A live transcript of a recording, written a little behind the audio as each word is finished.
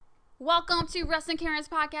Welcome to Wrestling Karen's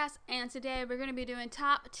podcast, and today we're going to be doing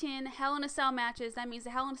top 10 Hell in a Cell matches. That means the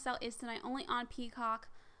Hell in a Cell is tonight only on Peacock.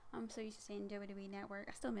 I'm so used to saying WWE Network.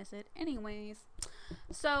 I still miss it. Anyways,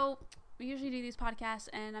 so we usually do these podcasts,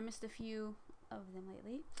 and I missed a few of them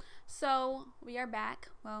lately. So we are back.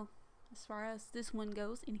 Well, as far as this one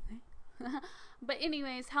goes, anyway. But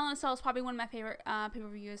anyways, Hell in a Cell is probably one of my favorite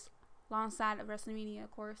pay-per-views, alongside of WrestleMania, of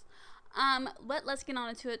course. Let's get on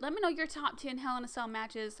into it. Let me know your top 10 Hell in a Cell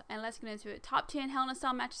matches, and let's get into it. Top 10 Hell in a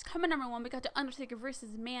Cell matches. Coming number 1, we got The Undertaker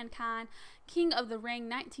versus Mankind, King of the Ring,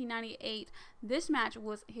 1998. This match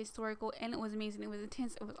was historical, and it was amazing. It was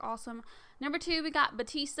intense. It was awesome. Number 2, we got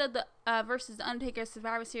Batista versus The Undertaker,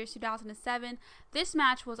 Survivor Series 2007. This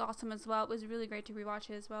match was awesome as well. It was really great to rewatch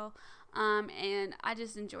it as well. And I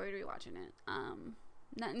just enjoyed rewatching it.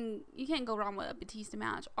 Nothing, you can't go wrong with a Batista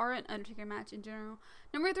match or an Undertaker match in general.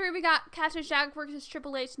 Number 3, we got Cactus Jack versus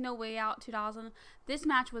Triple H, No Way Out 2000. This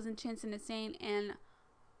match was intense and insane and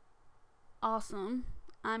awesome.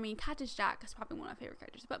 I mean, Cactus Jack is probably one of my favorite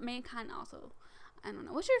characters, but Mankind also. I don't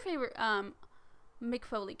know. What's your favorite Mick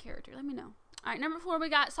Foley character? Let me know. Alright, number 4, we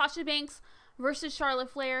got Sasha Banks versus Charlotte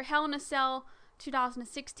Flair, Hell in a Cell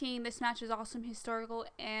 2016. This match is awesome, historical,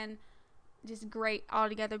 and just great all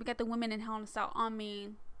together. We got the women in Hell in a Cell. I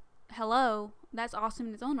mean, hello, that's awesome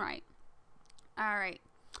in its own right. Alright,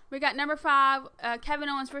 we got number 5, Kevin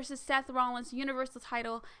Owens versus Seth Rollins, Universal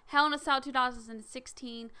title, Hell in a Cell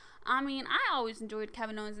 2016. I mean, I always enjoyed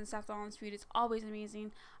Kevin Owens and Seth Rollins feud. It's always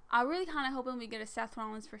amazing. I really kind of hoping we get a Seth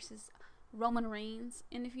Rollins versus Roman Reigns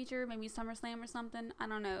in the future, maybe SummerSlam or something. I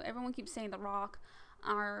don't know. Everyone keeps saying The Rock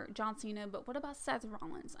or John Cena, but what about Seth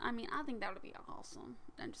Rollins? I mean, I think that would be awesome.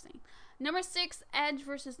 I'm just saying. Number 6, Edge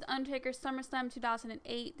versus The Undertaker, SummerSlam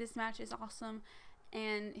 2008. This match is awesome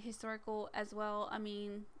and historical as well. I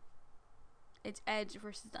mean, it's Edge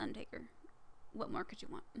versus The Undertaker. What more could you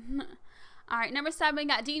want? Alright, number 7, we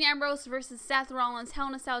got Dean Ambrose versus Seth Rollins, Hell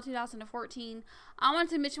in a Cell 2014. I wanted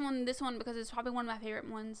to mention this one because it's probably one of my favorite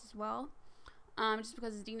ones as well. Just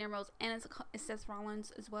because it's Dean Ambrose and it's Seth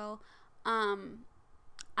Rollins as well.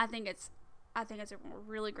 I think it's a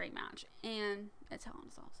really great match, and it's Hell in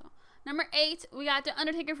a Cell. So number 8, we got The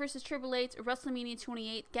Undertaker versus Triple H, WrestleMania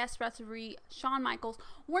 28, guest referee Shawn Michaels.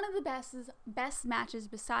 One of the best matches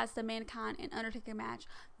besides the Mankind and Undertaker match.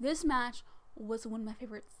 This match was one of my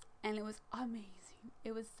favorites, and it was amazing.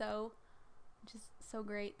 It was just so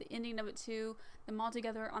great. The ending of it too, them all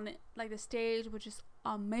together on the stage, was just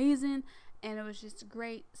amazing, and it was just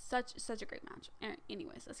great. Such a great match.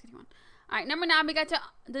 Anyways, let's continue on. Alright, number 9, we got to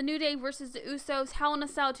The New Day versus the Usos, Hell in a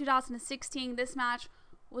Cell 2016. This match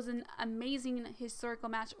was an amazing historical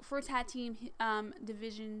match for tag team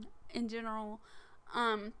division in general.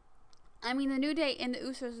 I mean, the New Day and the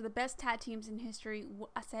Usos are the best tag teams in history.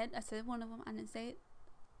 I said one of them. I didn't say it.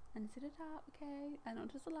 I didn't say the top. Okay, I know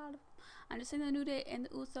just a lot of. I'm just saying the New Day and the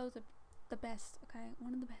Usos are the best. Okay,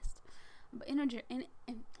 one of the best. But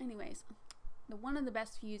anyways, one of the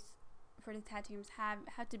best feuds for the tag teams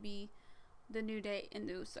have to be the New Day and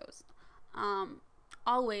the Usos.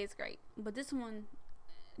 Always great, but this one,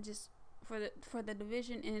 just for the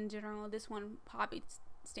division in general, this one probably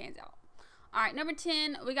stands out. Alright, number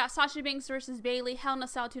 10, we got Sasha Banks versus Bayley, Hell in a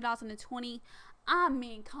Cell 2020. I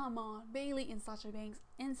mean, come on, Bayley and Sasha Banks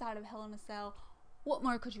inside of Hell in a Cell. What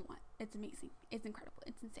more could you want? It's amazing. It's incredible.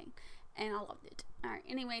 It's insane. And I loved it. Alright,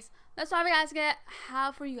 anyways, that's all we guys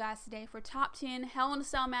have for you guys today for top 10 Hell in a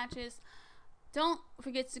Cell matches. Don't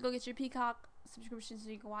forget to go get your Peacock subscription so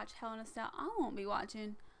you can watch Hell in a Cell. I won't be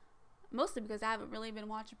watching, mostly because I haven't really been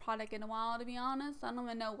watching product in a while, to be honest. I don't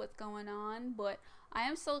even know what's going on, but I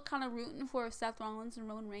am still kind of rooting for a Seth Rollins and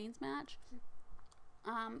Roman Reigns match.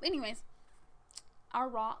 Anyways, our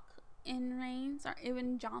Rock and Reigns, or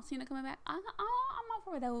even John Cena coming back, I'm all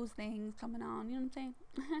for those things coming on, you know what I'm saying?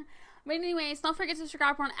 But anyways, don't forget to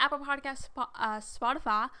subscribe on Apple Podcasts,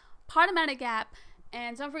 Spotify, Podomatic app,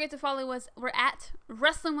 and don't forget to follow us. We're at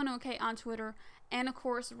Wrestling1OK on Twitter, and of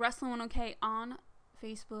course Wrestling1OK on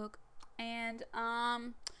Facebook, and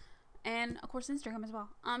of course Instagram as well.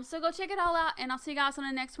 So go check it all out, and I'll see you guys on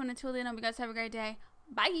the next one. Until then, I hope you guys have a great day.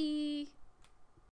 Bye.